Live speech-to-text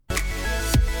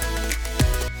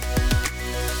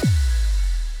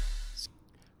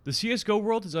The CSGO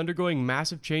world is undergoing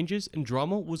massive changes, and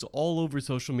drama was all over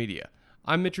social media.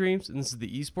 I'm Mitch Reams, and this is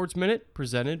the Esports Minute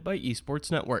presented by Esports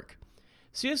Network.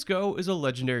 CSGO is a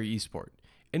legendary esport.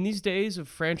 In these days of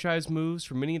franchise moves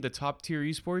from many of the top tier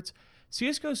esports,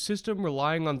 CSGO's system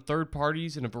relying on third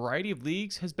parties in a variety of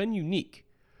leagues has been unique.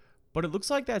 But it looks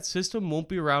like that system won't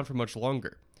be around for much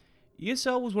longer.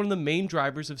 ESL was one of the main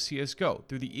drivers of CSGO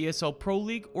through the ESL Pro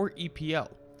League or EPL.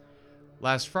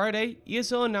 Last Friday,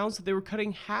 ESL announced that they were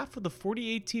cutting half of the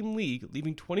 48-team league,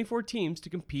 leaving 24 teams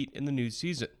to compete in the new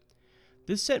season.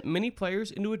 This sent many players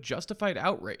into a justified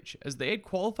outrage, as they had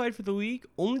qualified for the league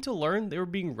only to learn they were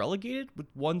being relegated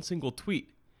with one single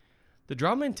tweet. The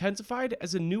drama intensified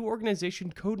as a new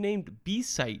organization codenamed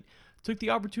B-Site took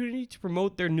the opportunity to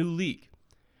promote their new league.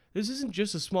 This isn't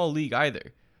just a small league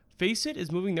either. FACEIT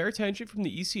is moving their attention from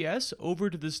the ECS over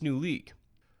to this new league.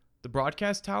 The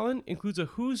broadcast talent includes a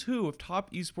who's who of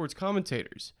top esports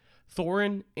commentators.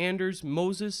 Thorin, Anders,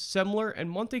 Moses, Semler, and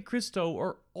Monte Cristo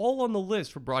are all on the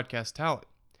list for broadcast talent.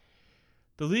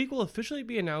 The league will officially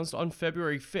be announced on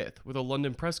February 5th with a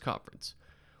London press conference.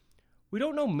 We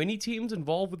don't know many teams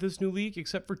involved with this new league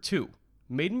except for two,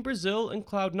 Made in Brazil and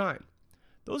Cloud9.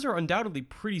 Those are undoubtedly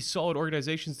pretty solid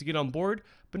organizations to get on board,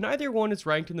 but neither one is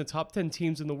ranked in the top 10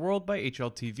 teams in the world by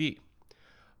HLTV.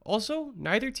 Also,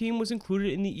 neither team was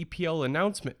included in the EPL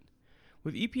announcement.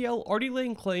 With EPL already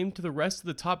laying claim to the rest of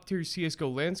the top tier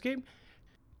CSGO landscape,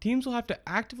 teams will have to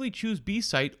actively choose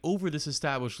B-Site over this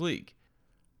established league.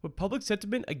 But public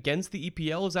sentiment against the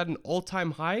EPL is at an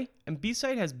all-time high, and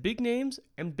B-Site has big names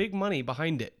and big money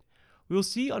behind it. We will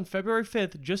see on February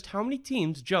 5th just how many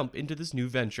teams jump into this new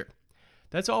venture.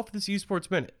 That's all for this Esports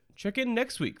Minute. Check in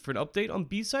next week for an update on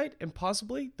B-Site and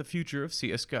possibly the future of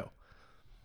CSGO.